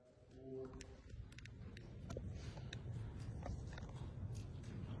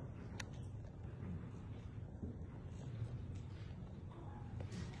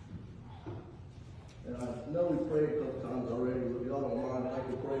we prayed a couple times already, but if y'all don't mind, I'd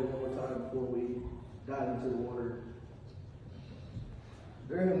like to pray one more time before we dive into the Word.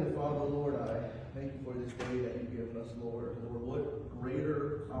 Dear Heavenly Father, Lord, I thank you for this day that you've given us, Lord. Lord, what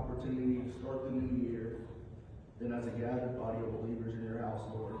greater opportunity to start the new year than as a gathered body of believers in your house,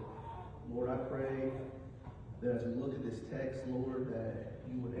 Lord. Lord, I pray that as we look at this text, Lord, that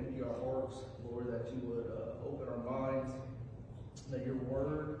you would empty our hearts, Lord, that you would open our minds, that your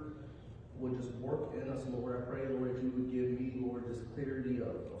word would just work in us, Lord. I pray, Lord, that you would give me, Lord, this clarity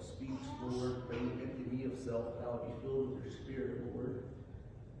of speech, Lord. Pray you empty me of self, that I would be filled with your spirit, Lord.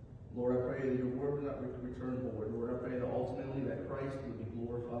 Lord, I pray that your word would not return void. Lord, I pray that ultimately that Christ would be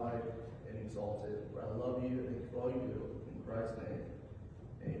glorified and exalted. Lord, I love you and thank you for all you do. In Christ's name,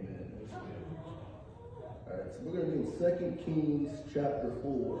 amen. All right, so we're going to be in 2 Kings chapter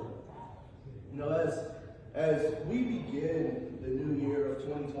 4. You know, as we begin the new year of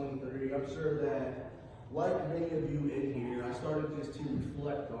 2023, I'm sure that, like many of you in here, I started just to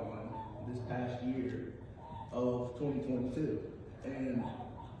reflect on this past year of 2022. And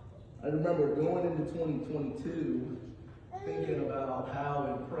I remember going into 2022 thinking about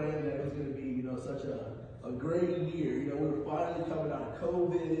how and praying that it was going to be, you know, such a great year. You know, we were finally coming out of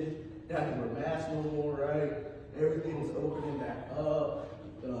COVID, didn't have to wear masks no more, right? Everything was opening back up.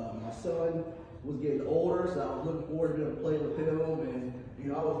 My son was getting older, so I was looking forward to being able to play with him, and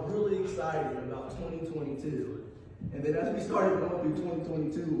you know, I was really excited about 2022. And then as we started going through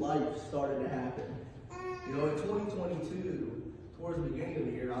 2022, life started to happen. You know, in 2022, towards the beginning of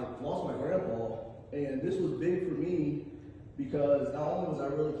the year, I lost my grandpa, and this was big for me because not only was I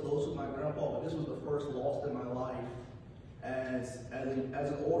really close with my grandpa, but this was the first loss in my life as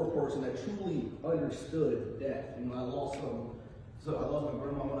an older person that truly understood death. You know, I lost my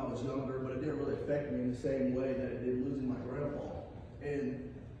grandma when I was younger, but it didn't really affect me in the same way that it did losing my grandpa. In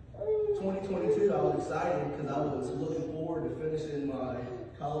 2022, I was excited because I was looking forward to finishing my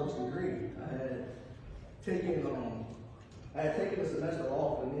college degree. I had taken a semester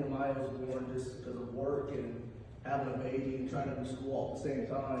off when Nehemiah was born just because of work and having a baby and trying to do school all at the same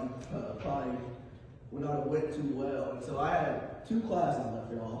time. Probably would not have went too well. And so I had 2 classes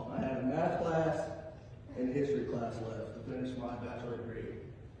left, y'all. I had a math class and a history class left to finish my bachelor degree.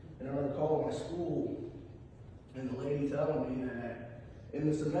 And I remember calling my school and the lady telling me that in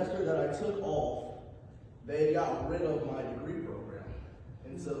the semester that I took off, they got rid of my degree program.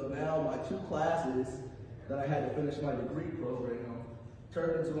 And so now my 2 classes that I had to finish my degree program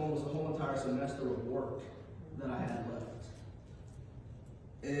turned into almost a whole entire semester of work that I had left.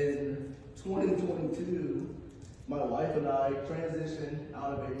 In 2022, my wife and I transitioned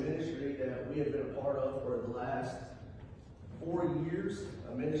out of a ministry that we had been a part of for the last 4 years,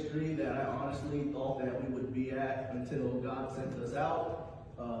 a ministry that I honestly thought that we would be at until God sent us out.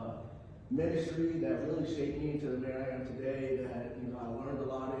 Ministry that really shaped me into the man I am today, that, you know, I learned a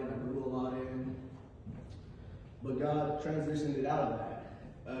lot in, I grew a lot in. But God transitioned us out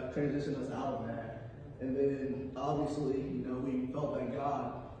of that. And then obviously, you know, we felt like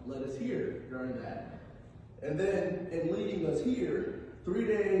God led us here during that. And then in leading us here, 3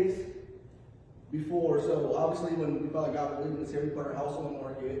 days before, so obviously when we felt like God was leading us here, we put our house on the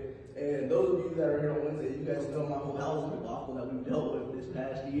market. And those of you that are here on Wednesday, you guys know my whole housing debacle that we've dealt with this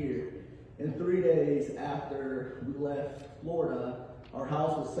past year. And 3 days after we left Florida, our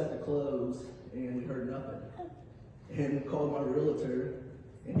house was set to close and we heard nothing. And we called my realtor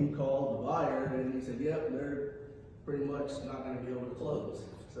and he called the buyer and he said, yep, they're pretty much not going to be able to close.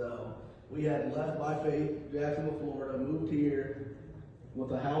 So we had left by faith, Jacksonville, Florida, moved here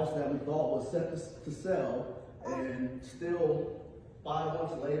with a house that we thought was set to sell, and still 5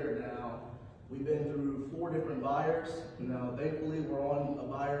 months later now, we've been through 4 different buyers. Now, thankfully, we're on a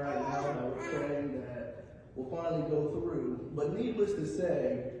buyer right now that we're praying that will finally go through. But needless to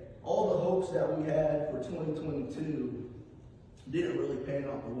say, all the hopes that we had for 2022 didn't really pan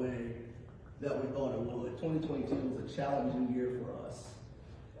out the way that we thought it would. 2022 was a challenging year for us.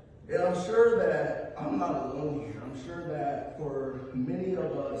 And I'm sure that I'm not alone here. I'm sure that for many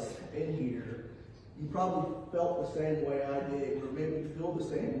of us in here, you probably felt the same way I did, or maybe feel the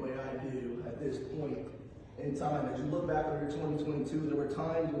same way I do at this point in time. As you look back on your 2022, there were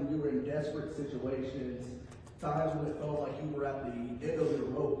times when you were in desperate situations, times when it felt like you were at the end of your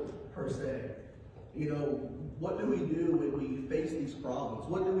rope, per se. You know, what do we do when we face these problems?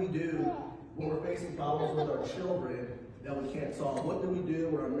 What do we do when we're facing problems with our children that we can't solve? What do we do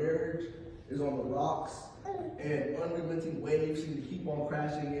when our marriage is on the rocks and unrelenting waves seem to keep on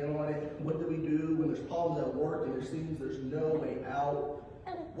crashing in on it? What do we do when there's problems at work and there seems there's no way out?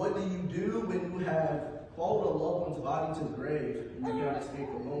 What do you do when you have followed a loved one's body to the grave and you cannot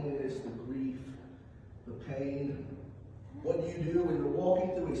escape the loneliness, the grief, the pain? What do you do when you're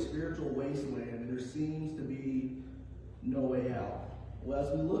walking through a spiritual wasteland and there seems to be no way out? Well,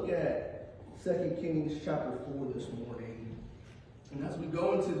 as we look at 2 Kings chapter 4 this morning, and as we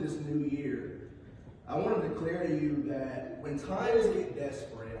go into this new year, I want to declare to you that when times get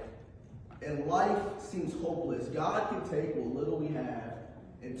desperate and life seems hopeless, God can take what little we have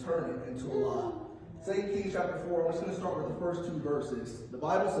and turn it into a lot. 2 Kings chapter 4, I'm just going to start with the first 2 verses. The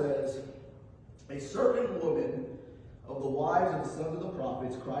Bible says, a certain woman of the wives of the sons of the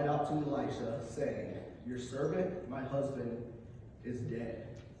prophets cried out to Elisha, saying, your servant, my husband, is dead.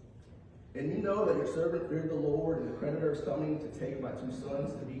 And you know that your servant feared the Lord, and the creditor is coming to take my 2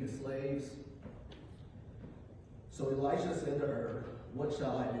 sons to be his slaves. So Elisha said to her, what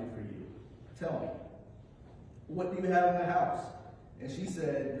shall I do for you? Tell me, what do you have in the house? And she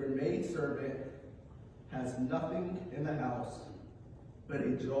said, your maidservant has nothing in the house but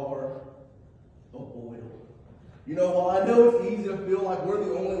a jar of oil. You know, while I know it's easy to feel like we're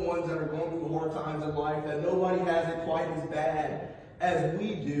the only ones that are going through hard times in life, that nobody has it quite as bad as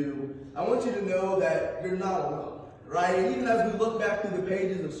we do, I want you to know that you're not alone, right? And even as we look back through the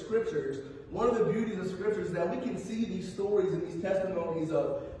pages of scriptures, one of the beauties of scriptures is that we can see these stories and these testimonies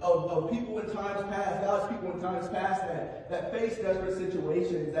of people in times past, God's people in times past that face desperate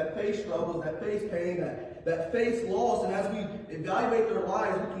situations, that face struggles, that face pain, that face loss. And as we evaluate their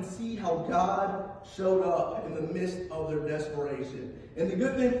lives, we can see how God showed up in the midst of their desperation. And the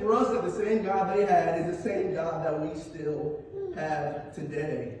good thing for us is that the same God they had is the same God that we still have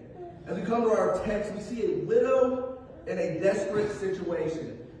today. As we come to our text, we see a widow in a desperate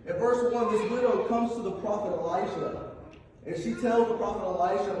situation. In verse 1, this widow comes to the prophet Elisha, and she tells the prophet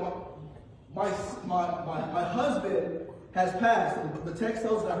Elisha, my husband has passed. And the text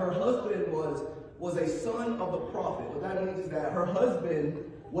tells us that her husband was a son of the prophet. What that means is that her husband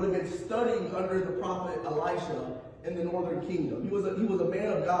would have been studying under the prophet Elisha in the northern kingdom. He was a man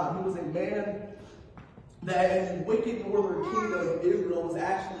of God. He was a man that in the wicked northern kingdom of Israel was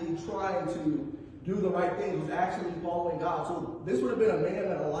actually trying to do the right thing, was actually following God. So this would have been a man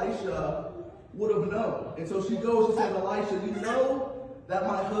that Elisha would have known. And so she goes and says, Elisha, you know that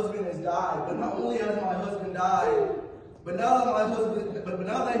my husband has died, but not only has my husband died, but now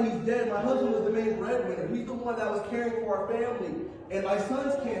that he's dead, my husband was the main breadwinner. He's the one that was caring for our family. And my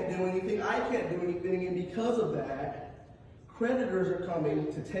sons can't do anything, I can't do anything, and because of that, creditors are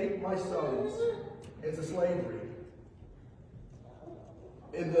coming to take my sons into slavery.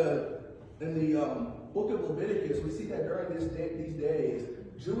 In the book of Leviticus, we see that during these days,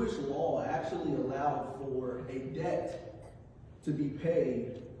 Jewish law actually allowed for a debt to be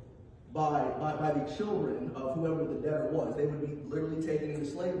paid by the children of whoever the debtor was. They would be literally taken into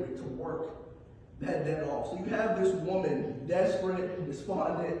slavery to work that debt off. So you have this woman, desperate,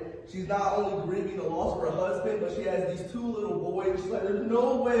 despondent. She's not only grieving the loss of her husband, but she has these 2 little boys. She's like, there's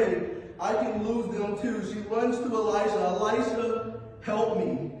no way I can lose them too. She runs to Elisha. Elisha, help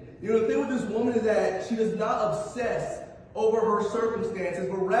me. You know, the thing with this woman is that she does not obsess over her circumstances,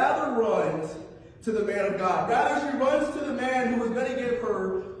 but rather runs to the man of God. Rather, she runs to the man who is going to give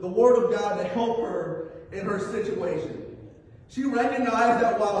her the word of God to help her in her situation. She recognized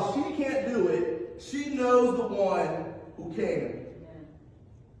that while she can't do it, she knows the one who can.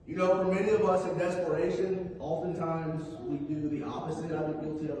 You know, for many of us in desperation, oftentimes we do the opposite. I've been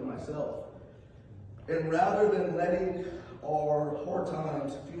guilty of it myself. And rather than letting our hard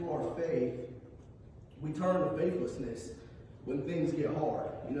times fuel our faith, we turn to faithlessness when things get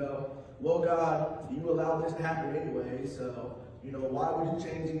hard. You know, well, God, you allowed this to happen anyway, so, you know, why would you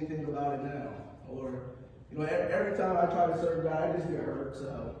change anything about it now? Or, you know, every time I try to serve God, I just get hurt,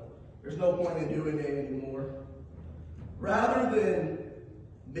 so there's no point in doing it anymore. Rather than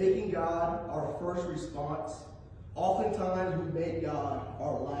making God our first response, oftentimes we make God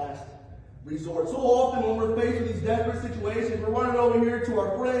our last resort. So often when we're faced with these desperate situations, we're running over here to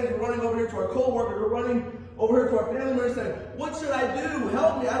our friends, we're running over here to our co-workers, we're running over here to our family members saying, what should I do?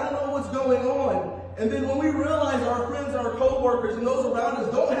 Help me, I don't know what's going on. And then when we realize our friends and our co-workers and those around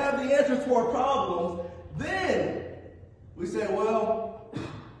us don't have the answers to our problems, then we say, well,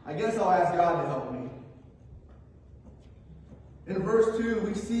 I guess I'll ask God to help me. In verse 2,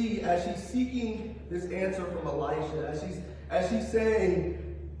 we see as she's seeking this answer from Elisha, as she's saying,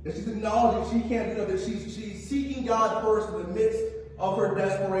 that she's acknowledging she can't do nothing. She's seeking God first in the midst of her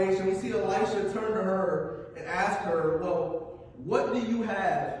desperation. We see Elisha turn to her and ask her, well, what do you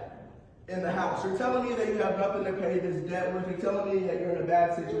have in the house? You're telling me that you have nothing to pay this debt with. You're telling me that you're in a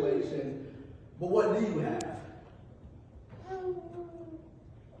bad situation. But what do you have?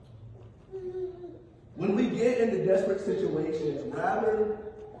 When we get into desperate situations, rather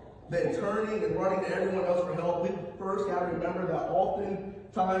than turning and running to everyone else for help, we first got to remember that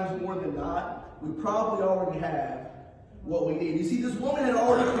oftentimes, more than not, we probably already have what we need. You see, this woman had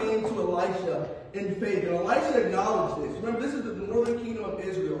already came to Elisha in faith, and Elisha acknowledged this. Remember, this is the northern kingdom of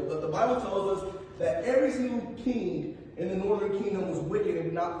Israel. The Bible tells us that every single king in the northern kingdom was wicked and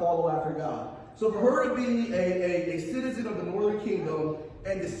did not follow after God. So for her to be a citizen of the northern kingdom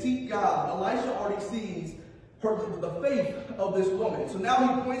and to seek God, Elisha already sees the faith of this woman. So now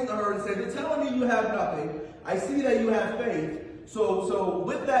he points to her and says, "You're telling me you have nothing. I see that you have faith. So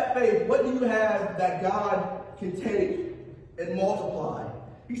with that faith, what do you have that God can take and multiply?"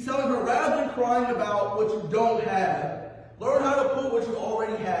 He's telling her, rather than crying about what you don't have, learn how to put what you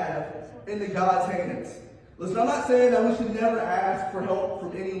already have into God's hands. Listen, I'm not saying that we should never ask for help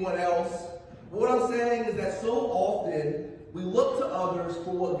from anyone else. But what I'm saying is that so often we look to others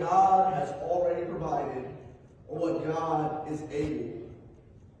for what God has already provided or what God is able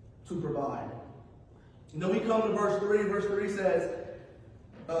to provide. And then we come to verse 3. Verse 3 says,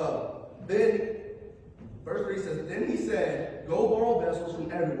 Then he said, "Go borrow vessels from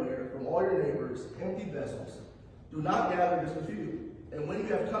everywhere, from all your neighbors, empty vessels. Do not gather just a few. And when you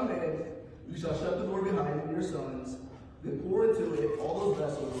have come in, you shall shut the door behind you and your sons, then pour into it all those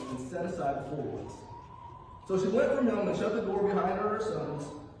vessels and set aside the full ones." So she went from him and shut the door behind her and her sons,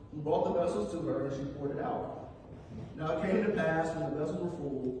 and brought the vessels to her, and she poured it out. Now it came to pass, when the vessels were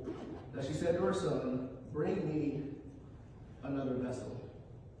full, that she said to her son, "Bring me another vessel."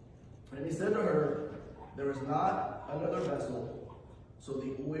 And he said to her, "There is not another vessel." So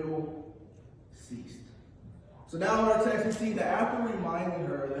the oil ceased. So now in our text we see that after reminding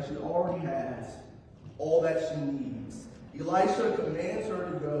her that she already has all that she needs, Elisha commands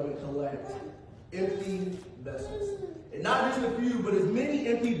her to go and collect empty vessels. And not just a few, but as many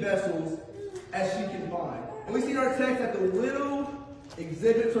empty vessels as she can find. And we see in our text that the widow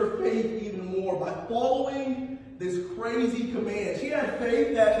exhibits her faith even more by following this crazy command. She had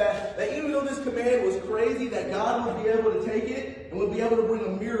faith that even though this command was crazy, that God would be able to take it and would be able to bring a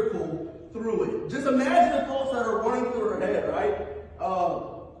miracle through it. Just imagine the thoughts that are running through her head, right?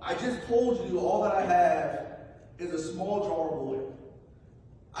 I just told you all that I have is a small jar of oil.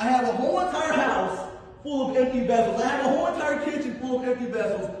 I have a whole entire house full of empty vessels. I have a whole entire kitchen full of empty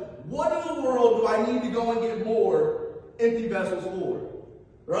vessels. What in the world do I need to go and get more empty vessels for?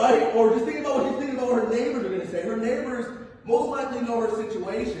 Right? Or just think about what her neighbors are going to say. Her neighbors most likely know her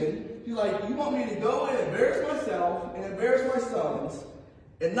situation. She's like, "You want me to go and embarrass myself and embarrass my sons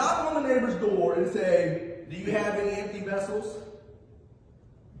and knock on the neighbor's door and say, 'Do you have any empty vessels?'"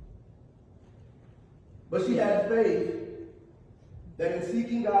 But she had faith that in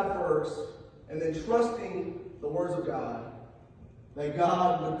seeking God first and then trusting the words of God, that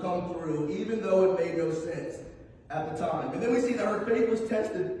God would come through even though it made no sense at the time. And then we see that her faith was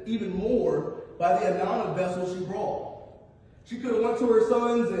tested even more by the amount of vessels she brought. She could have went to her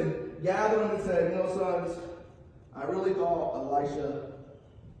sons and gathered them and said, "Sons, I really thought Elisha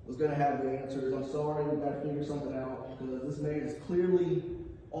was going to have the answers. I'm sorry, we've got to figure something out because this man is clearly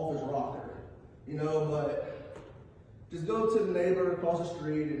off his rocker. But just go to the neighbor across the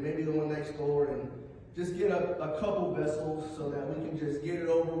street and maybe the one next door and just get a couple vessels so that we can just get it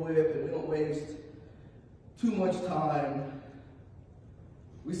over with and we don't waste too much time."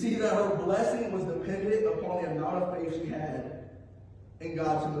 We see that her blessing was dependent upon the amount of faith she had in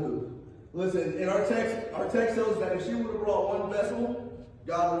God to move. Listen, in our text tells us that if she would have brought one vessel,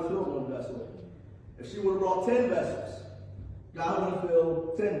 God would have filled one vessel. If she would have brought 10 vessels, God would have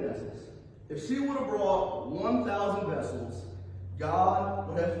filled 10 vessels. If she would have brought 1,000 vessels, God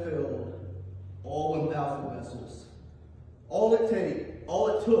would have filled all 1,000 vessels. All it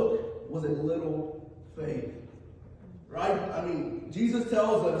took was a little faith. Right? I mean, Jesus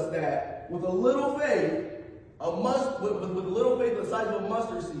tells us that with a little faith, with a little faith the size of a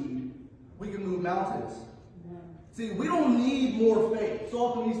mustard seed, we can move mountains. See, we don't need more faith. So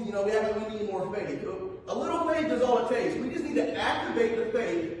often we act like we need more faith. A little faith is all it takes. We just need to activate the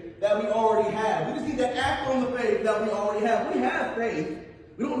faith that we already have. We just need to act on the faith that we already have. We have faith.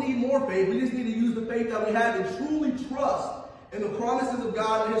 We don't need more faith. We just need to use the faith that we have and truly trust in the promises of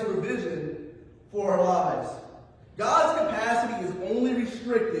God and His provision for our lives. God's capacity is only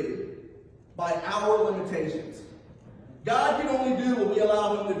restricted by our limitations. God can only do what we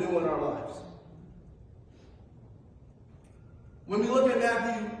allow Him to do in our lives. When we look at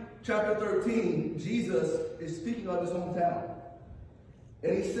Matthew chapter 13, Jesus is speaking of his hometown.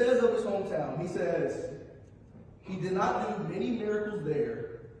 And he says of his hometown, he says, he did not do many miracles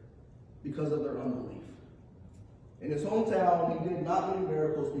there because of their unbelief. In his hometown, he did not do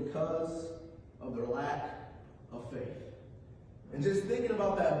miracles because of their lack of faith. And just thinking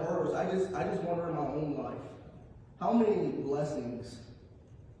about that verse, I just wonder in my own life, how many blessings,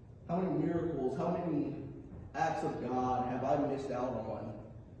 how many miracles, how many acts of God have I missed out on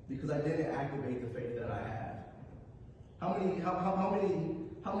because I didn't activate the faith that I had? How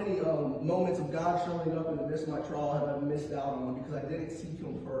many moments of God showing up in the midst of my trial have I missed out on because I didn't seek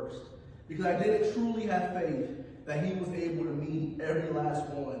Him first? Because I didn't truly have faith that He was able to meet every last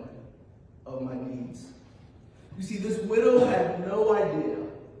one of my needs. You see, this widow had no idea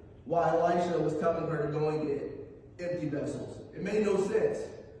why Elisha was telling her to go and get empty vessels. It made no sense.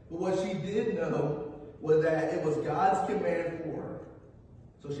 But what she did know was that it was God's command for her.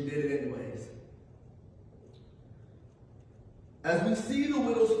 So she did it anyways. As we see the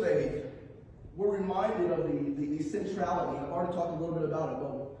widow's faith, we're reminded of the centrality. I've already talked a little bit about it,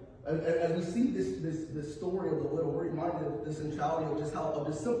 but as we see this story of the widow, we're reminded of the centrality of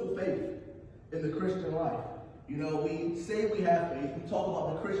just simple faith in the Christian life. You know, we say we have faith. We talk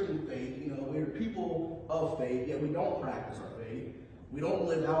about the Christian faith. You know, we're people of faith, yet we don't practice our faith. We don't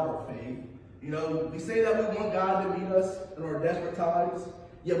live out our faith. You know, we say that we want God to meet us in our desperate times,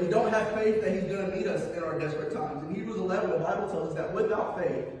 yet we don't have faith that He's going to meet us in our desperate times. In Hebrews 11, the Bible tells us that without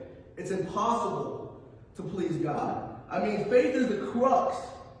faith, it's impossible to please God. I mean, faith is the crux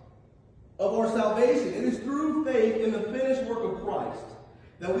of our salvation. It is through faith in the finished work of Christ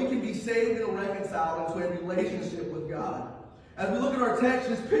that we can be saved and reconciled into a relationship with God. As we look at our text,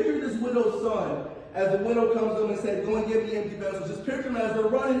 just picture this widow's son as the widow comes to him and says, go and give me empty vessels. Just picture them as they're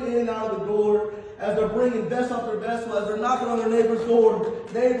running in and out of the door, as they're bringing vessel after vessel, as they're knocking on their neighbor's door.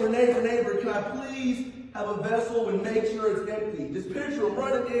 Neighbor, neighbor, neighbor, can I please have a vessel and make sure it's empty? Just picture them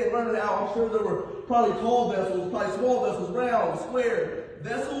running in, running out. I'm sure there were probably tall vessels, probably small vessels, round, square,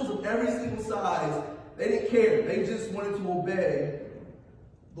 vessels of every single size. They didn't care. They just wanted to obey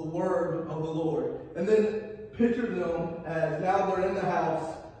the word of the Lord. And then picture them as now they're in the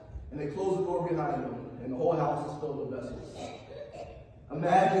house and they close the door behind them and the whole house is filled with vessels.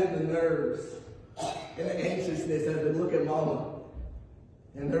 Imagine the nerves and the anxiousness as they look at Mama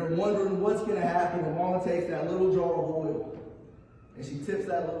and they're wondering what's going to happen. And Mama takes that little jar of oil and she tips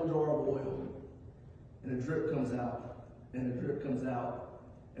that little jar of oil and a drip comes out and a drip comes out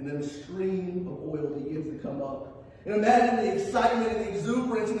and then a stream of oil begins to come up. And imagine the excitement and the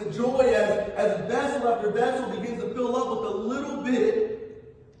exuberance and the joy as vessel after vessel begins to fill up with the little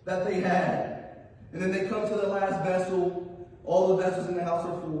bit that they had. And then they come to the last vessel. All the vessels in the house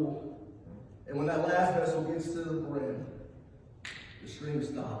are full. And when that last vessel gets to the brim, the stream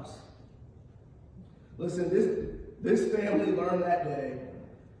stops. Listen, this family learned that day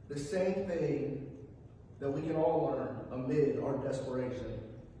the same thing that we can all learn amid our desperation.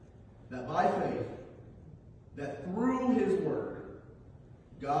 That by faith, that through His word,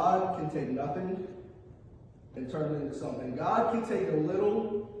 God can take nothing and turn it into something. God can take a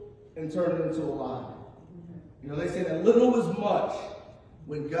little and turn it into a lot. You know, they say that little is much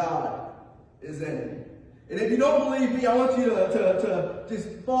when God is in it. And if you don't believe me, I want you to just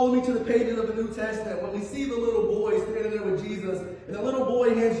follow me to the pages of the New Testament. When we see the little boy standing there with Jesus, and the little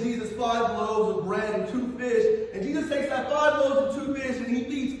boy hands Jesus 5 loaves of bread and 2 fish, and Jesus takes that 5 loaves and 2 fish and He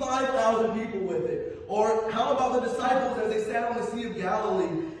feeds 5,000 people with it. Or how about the disciples as they sat on the Sea of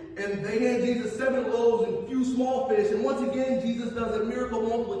Galilee, and they hand Jesus 7 loaves and a few small fish, and once again Jesus does a miracle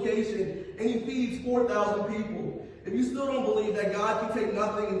multiplication, and He feeds 4,000 people. If you still don't believe that God can take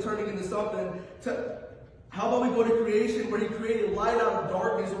nothing and turn it into something, how about we go to creation where He created light out of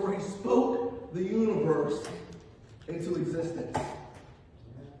darkness, or where He spoke the universe into existence?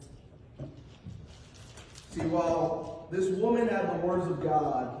 See, while this woman had the words of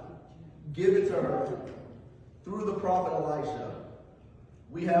God given to her through the prophet Elisha,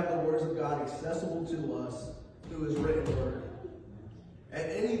 we have the words of God accessible to us through His written word. At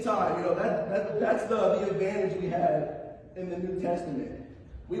any time, you know, that's the advantage we have in the New Testament.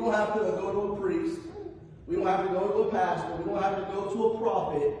 We don't have to go to a priest. We don't have to go to a pastor. We don't have to go to a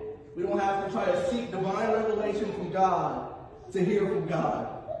prophet. We don't have to try to seek divine revelation from God to hear from God.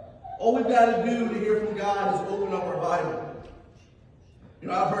 All we've got to do to hear from God is open up our Bible. You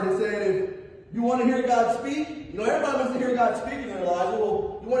know, I've heard it said, if you want to hear God speak, you know, everybody wants to hear God speak in their lives.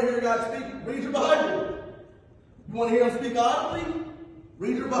 Well, you want to hear God speak? Read your Bible. You want to hear Him speak audibly?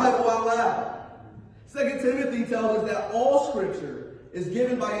 Read your Bible out loud. 2 Timothy tells us that all Scripture is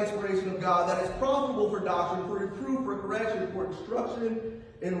given by inspiration of God, that is profitable for doctrine, for reproof, for correction, for instruction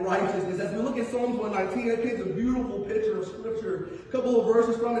in righteousness. As we look at Psalms 119, it paints a beautiful picture of Scripture. A couple of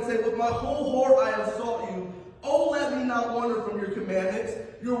verses from it say, with my whole heart I have sought you. Oh, let me not wander from your commandments.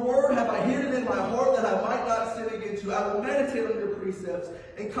 Your word have I hidden in my heart, that I might not sin against forget you. I will meditate on your precepts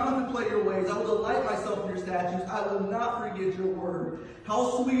and contemplate your ways. I will delight myself in your statutes. I will not forget your word.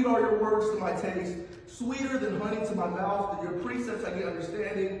 How sweet are your words to my taste, sweeter than honey to my mouth. That your precepts I get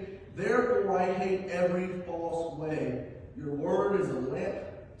understanding. Therefore I hate every false way. Your word is a lamp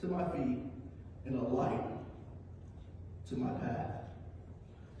to my feet and a light to my path.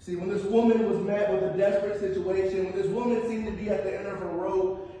 See, when this woman was met with a desperate situation, when this woman seemed to be at the end of her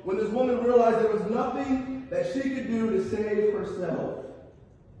rope, when this woman realized there was nothing that she could do to save herself,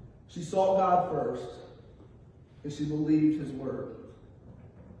 she sought God first, and she believed his word.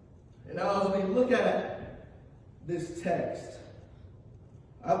 And now as we look at this text,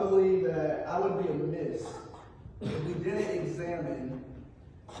 I believe that I would be amiss if we didn't examine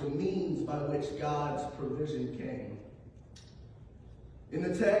the means by which God's provision came. In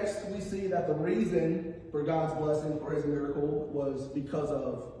the text, we see that the reason for God's blessing for his miracle was because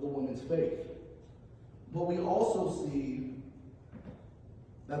of the woman's faith. But we also see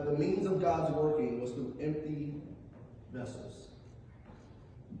that the means of God's working was through empty vessels.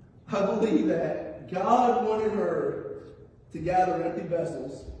 I believe that God wanted her to gather empty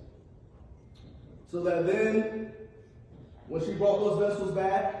vessels so that then, when she brought those vessels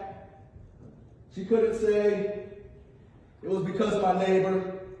back, she couldn't say, it was because of my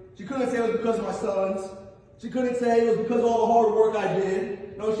neighbor. She couldn't say it was because of my sons. She couldn't say it was because of all the hard work I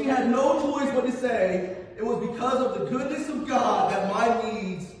did. No, she had no choice but to say it was because of the goodness of God that my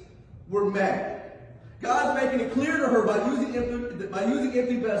needs were met. God's making it clear to her by using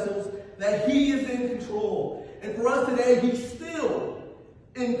empty vessels that he is in control. And for us today, he's still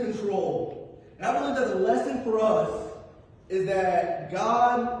in control. And I believe that the lesson for us is that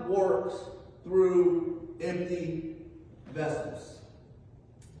God works through empty vessels.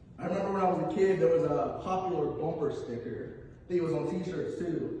 I remember when I was a kid, there was a popular bumper sticker. I think it was on t-shirts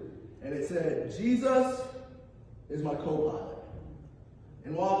too. And it said, Jesus is my co-pilot.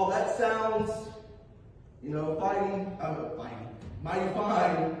 And while that sounds, mighty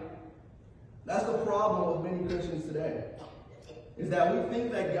fine, that's the problem with many Christians today. Is that we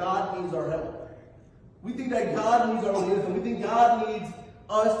think that God needs our help. We think that God needs our wisdom. We think God needs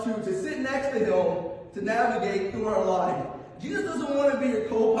us to sit next to him to navigate through our life. Jesus doesn't want to be your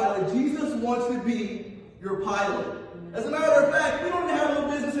co-pilot. Jesus wants to be your pilot. As a matter of fact, we don't even have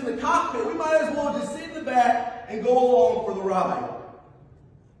no business in the cockpit. We might as well just sit in the back and go along for the ride.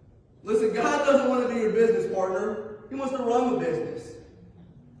 Listen, God doesn't want to be your business partner. He wants to run the business.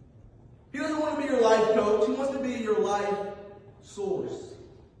 He doesn't want to be your life coach. He wants to be your life source.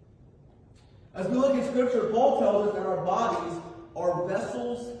 As we look at Scripture, Paul tells us that our bodies are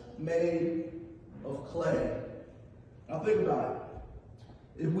vessels made of clay. Now think about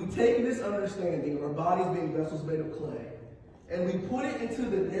it. If we take this understanding of our bodies being vessels made of clay, and we put it into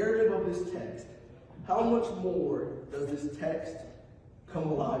the narrative of this text, how much more does this text come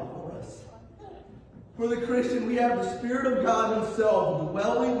alive for us? For the Christian, we have the Spirit of God himself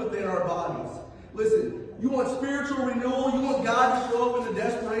dwelling within our bodies. Listen, you want spiritual renewal? You want God to show up in the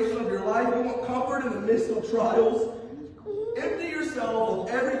desperation of your life? You want comfort in the midst of trials? Empty yourself of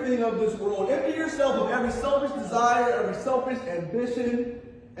everything of this world. Empty yourself of every selfish desire, every selfish ambition,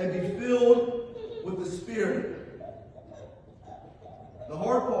 and be filled with the Spirit. The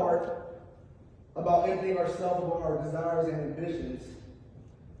hard part about emptying ourselves of our desires and ambitions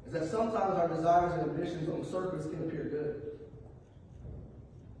is that sometimes our desires and ambitions on the surface can appear good.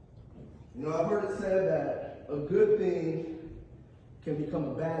 I've heard it said that a good thing can become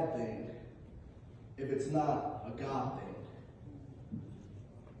a bad thing if it's not a God thing.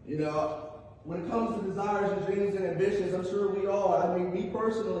 When it comes to desires and dreams and ambitions, I'm sure we all, me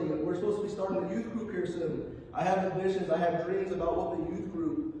personally, we're supposed to be starting a youth group here soon. I have ambitions, I have dreams about what the youth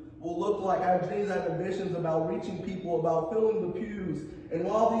group will look like. I have dreams, I have ambitions about reaching people, about filling the pews. And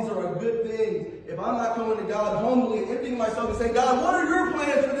while these are a good thing, if I'm not coming to God humbly and emptying myself and saying, God, what are your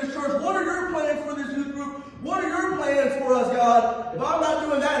plans for this church? What are your plans for this youth group? What are your plans for us, God? If I'm not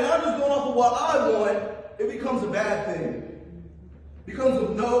doing that and I'm just going off of what I want, it becomes a bad thing. It becomes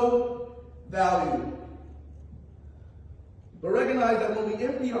of no value. But recognize that when we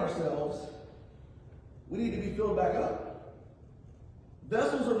empty ourselves, we need to be filled back up.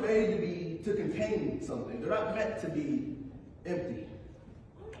 Vessels are made to contain something. They're not meant to be empty.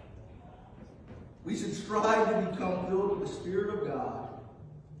 We should strive to become filled with the Spirit of God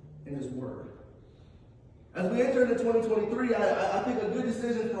and his Word. As we enter into 2023, I think a good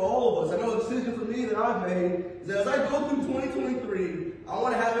decision for all of us, I know a decision for me that I've made, is that as I go through 2023, I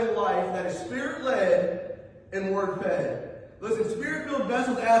want to have a life that is Spirit-led and Word-fed. Listen, Spirit-filled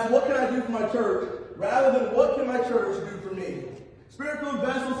vessels ask, what can I do for my church? Rather than, what can my church do for me? Spirit-filled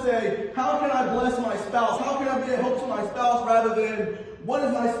vessels say, how can I bless my spouse? How can I be a help to my spouse rather than, what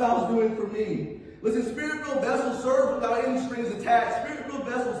is my spouse doing for me? Listen, Spirit-filled vessels serve without any strings attached. Spirit-filled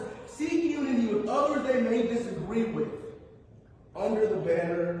vessels seek unity with others they may disagree with under the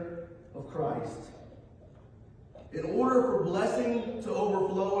banner of Christ. In order for blessing to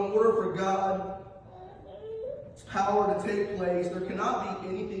overflow, in order for God's power to take place, there cannot be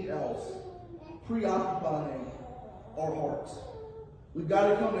anything else preoccupying our hearts. We've got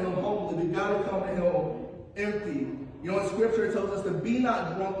to come to him humbly. We've got to come to him empty. You know, in Scripture it tells us to be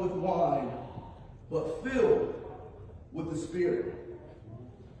not drunk with wine, but filled with the Spirit.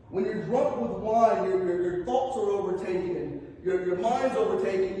 When you're drunk with wine, your thoughts are overtaken. Your mind's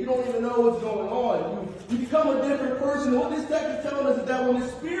overtaken. You don't even know what's going on. You become a different person. What this text is telling us is that when the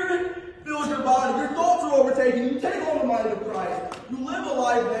Spirit fills your body, your thoughts are overtaken. You take on the mind of Christ. You live a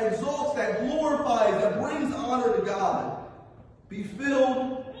life that exalts, that glorifies, that brings honor to God. Be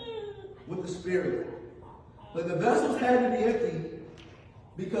filled with the Spirit. But the vessels had to be empty,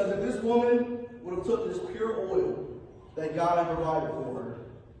 because if this woman would have took this pure oil that God had provided for her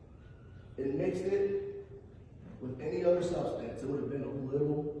and mixed it with any other substance, it would have been of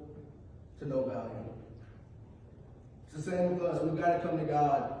little to no value. It's the same with us. We've got to come to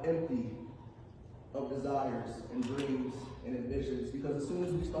God empty of desires and dreams and ambitions, because as soon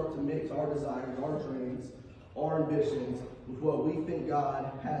as we start to mix our desires, our dreams, our ambitions with what we think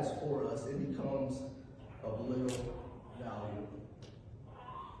God has for us, it becomes of little value.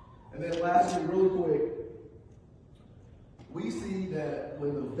 And then lastly, really quick, we see that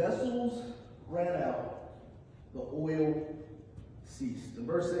when the vessels ran out, the oil ceased. In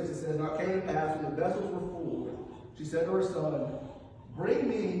verse 6 it says, "Now it came to pass when the vessels were full, she said to her son, 'Bring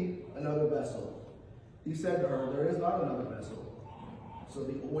me another vessel.' He said to her, 'There is not another vessel.' So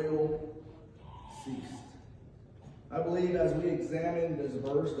the oil ceased." I believe as we examine this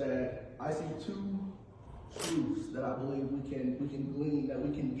verse that I see two truths that I believe we can glean, that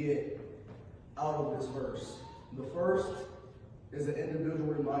we can get out of this verse. The first is an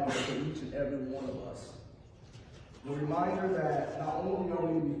individual reminder for each and every one of us. The reminder that not only are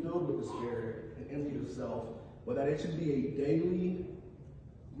we to be filled with the Spirit and emptied of self, but that it should be a daily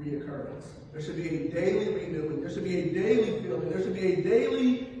reoccurrence. There should be a daily renewing. There should be a daily filling. There should be a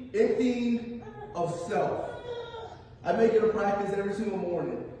daily emptying of self. I make it a practice every single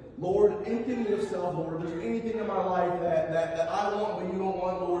morning. Lord, empty me of self, Lord. If there's anything in my life that I want but you don't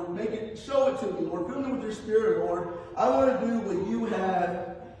want, Lord, show it to me, Lord. Fill me with your Spirit, Lord. I want to do what you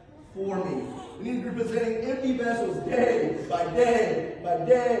have for me. We need to be presenting empty vessels day by day, by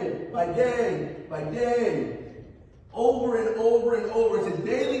day, by day, by day. Over and over and over. It's a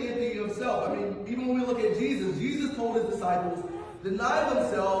daily emptying of self. I mean, even when we look at Jesus, Jesus told his disciples, deny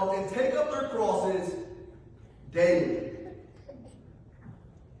themselves and take up their crosses daily.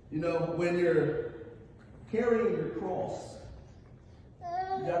 You know, when you're carrying your cross,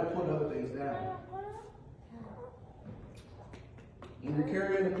 you got to put other things down. When you're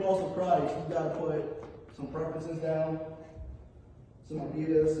carrying the cross of Christ, you got to put some preferences down, some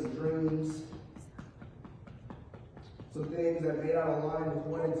ideas, some dreams, some things that may not align with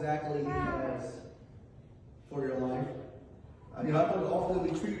what exactly he has for your life. I mean, I think often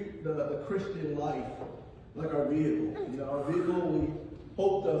we treat the Christian life like our vehicle. You know, our vehicle, we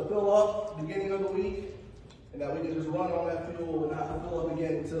hope to fill up at the beginning of the week, and that we can just run on that fuel and not have to fill up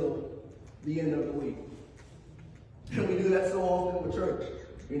again until the end of the week. And we do that so often with church.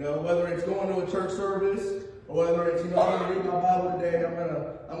 You know, whether it's going to a church service, or whether it's, you know, I'm going to read my Bible today,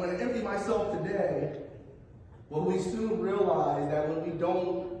 I'm going to empty myself today. Well, we soon realize that when we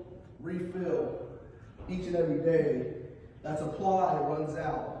don't refill each and every day, that supply runs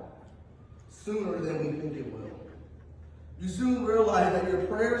out sooner than we think it will. You soon realize that your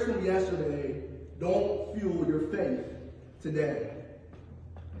prayers from yesterday don't fuel your faith today.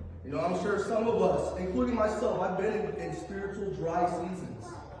 You know, I'm sure some of us, including myself, I've been in spiritual dry seasons.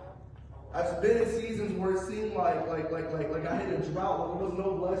 I've been in seasons where it seemed like I hit a drought, like there was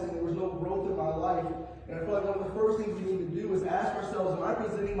no blessing, there was no growth in my life. And I feel like one of the first things we need to do is ask ourselves, am I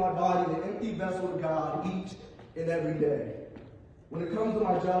presenting my body an empty vessel to God each and every day? When it comes to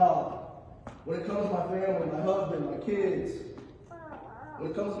my job, when it comes to my family, my husband, my kids,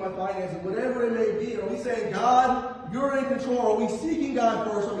 when it comes to my finances, whatever it may be, are we saying, God, you're in control? Are we seeking God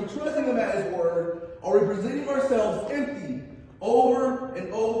first? Are we trusting him at his word? Are we presenting ourselves empty over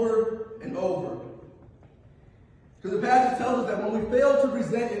and over and over? Because the passage tells us that when we fail to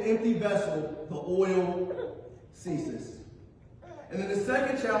present an empty vessel, the oil ceases. And then the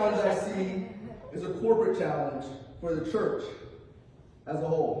second challenge I see is a corporate challenge for the church as a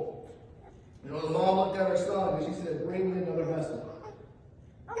whole. You know, the mom looked at her son and she said, bring me another vessel.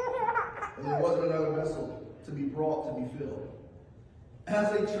 and there wasn't another vessel to be brought to be filled.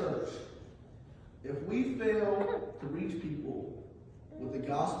 As a church, if we fail to reach people with the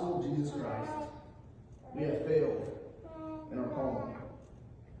gospel of Jesus Christ, we have failed in our calling.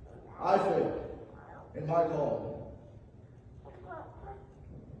 I failed in my calling.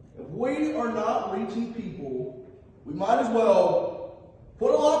 If we are not reaching people, we might as well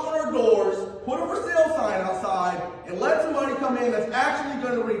put a lock on our doors, put a for sale sign outside, and let somebody come in that's actually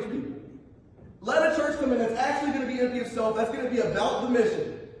going to reach people. Let a church come in that's actually going to be empty of self, that's going to be about the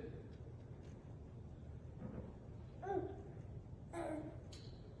mission.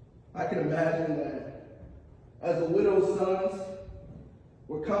 I can imagine that as the widow's sons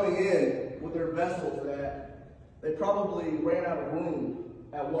were coming in with their vessels, that they probably ran out of room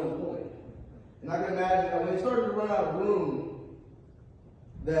at one point. And I can imagine that when they started to run out of room,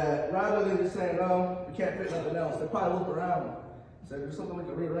 that rather than just saying, no, we can't fit nothing else, they probably looked around and said, there's something we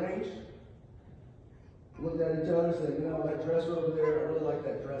can rearrange. Looked at each other and said, that dresser over there, I really like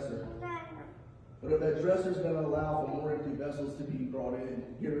that dresser. But if that dresser's going to allow for more empty vessels to be brought in,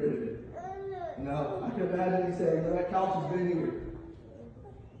 get rid of it. I can imagine he saying, that couch has been here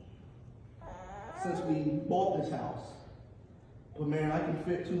since we bought this house. But man, I can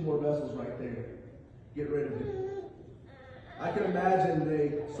fit 2 more vessels right there. Get rid of it. I can imagine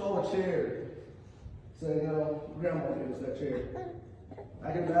they saw a chair, saying, Grandma gave us that chair.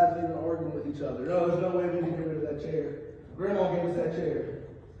 I can imagine them arguing with each other. No, there's no way we can get rid of that chair. Grandma gave us that chair.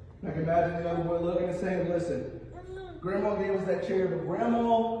 I can imagine the young boy looking and saying, listen, Grandma gave us that chair, but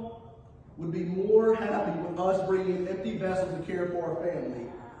Grandma would be more happy with us bringing empty vessels to care for our family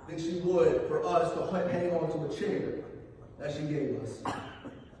than she would for us to hang on to a chair that she gave us.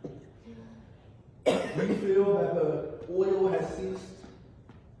 Do you feel that the oil has ceased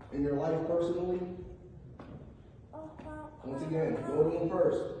in your life personally? Once again, go to him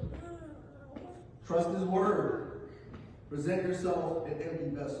first. Trust his word. Present yourself an empty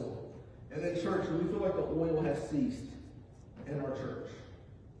vessel. And then church, do we feel like the oil has ceased in our church?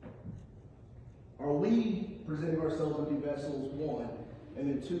 Are we presenting ourselves empty vessels, 1? And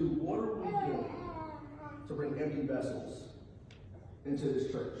then 2, what are we doing to bring empty vessels into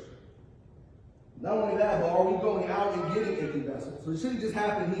this church? Not only that, but are we going out and getting empty vessels? So it shouldn't just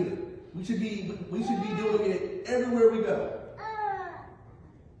happen here. We should be doing it everywhere we go.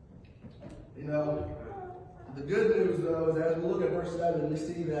 The good news, though, is as we look at verse 7, we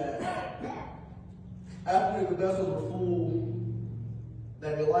see that after the vessels were full,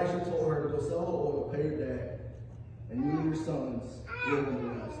 that Elisha told her to go sell the oil, pay your debt, and you and your sons live on the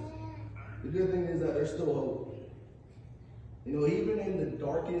rest. The good thing is that there's still hope. Even in the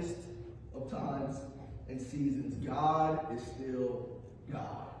darkest of times and seasons, God is still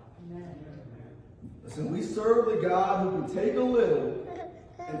God. Amen. Listen, we serve the God who can take a little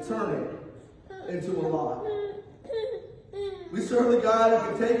and turn it into a lot. We serve the God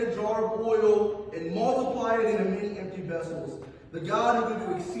who can take a jar of oil and multiply it into many empty vessels. The God who can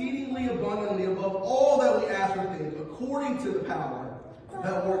do exceedingly abundantly above all that we ask or think, according to the power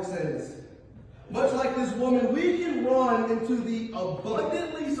that works in us. Much like this woman, we can run into the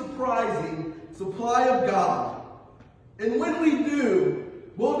abundantly surprising supply of God. And when we do,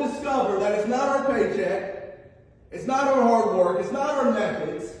 we'll discover that it's not our paycheck, it's not our hard work, it's not our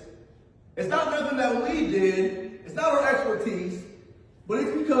methods, it's not nothing that we did, it's not our expertise, but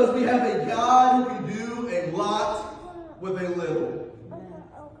it's because we have a God who can do a lot with a little.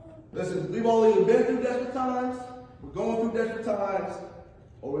 Listen, we've all either been through desperate times, we're going through desperate times,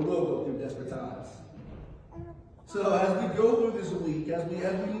 or we will go through desperate times. So as we go through this week, as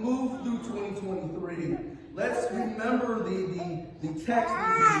we move through 2023, let's remember the text,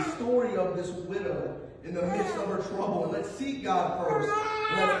 the story of this widow in the midst of her trouble. And let's seek God first.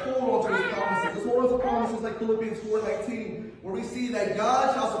 And let's hold on to his promises. Let's hold on to promises like Philippians 4:19, where we see that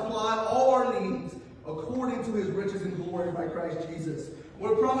God shall supply all our needs according to his riches and glory by Christ Jesus. Or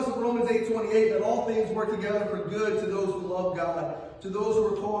the promise of Romans 8:28, that all things work together for good to those who love God, to those who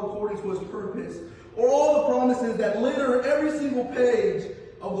are called according to his purpose. Or all the promises that litter every single page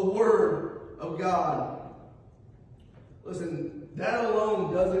of the Word of God. Listen, that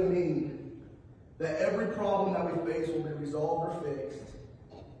alone doesn't mean that every problem that we face will be resolved or fixed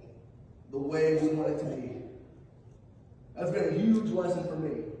the way we want it to be. That's been a huge lesson for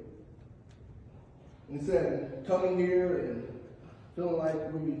me. Instead, coming here and feeling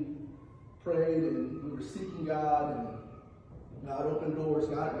like we prayed and we were seeking God and God opened doors,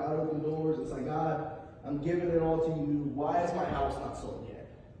 God opened doors. It's like, God, I'm giving it all to you. Why is my house not sold yet?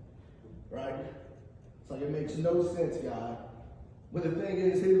 Right? It's like, it makes no sense, God. But the thing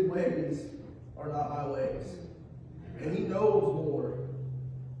is, his ways are not my ways. And he knows more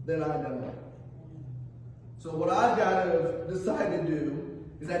than I know. So what I've got to decide to do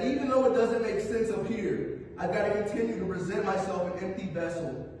is that even though it doesn't make sense up here, I've got to continue to present myself an empty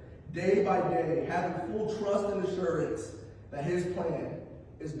vessel, day by day, having full trust and assurance that his plan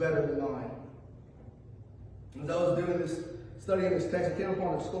is better than mine. As I was studying this text, I came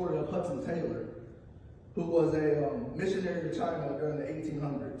upon the story of Hudson Taylor, who was a missionary to China during the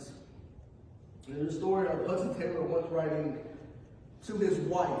 1800s. And there's a story of Hudson Taylor once writing to his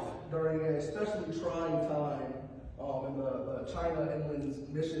wife during an especially trying time in the China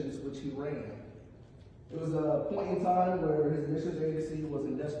Inland missions which he ran. It was a point in time where his missions agency was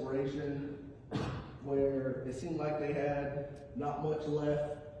in desperation, where it seemed like they had not much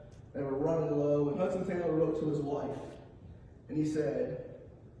left. They were running low, and Hudson Taylor wrote to his wife, and he said,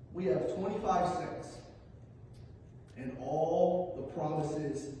 "We have 25 cents and all the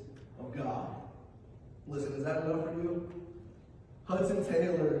promises of God." Listen, is that enough for you? Hudson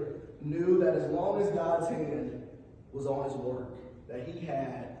Taylor knew that as long as God's hand was on his work, that he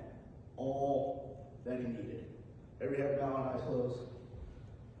had all that he needed. Every head bowed and eyes closed.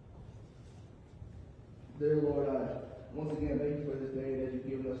 Dear Lord, once again, thank you for this day that you've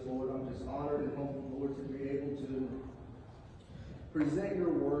given us, Lord. I'm just honored and humbled, Lord, to be able to present your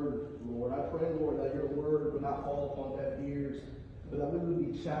word, Lord. I pray, Lord, that your word would not fall upon deaf ears, but that we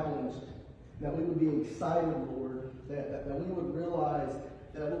would be challenged, that we would be excited, Lord, that we would realize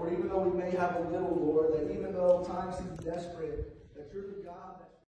that, Lord, even though we may have a little, Lord, that even though time seems desperate, that you're the God that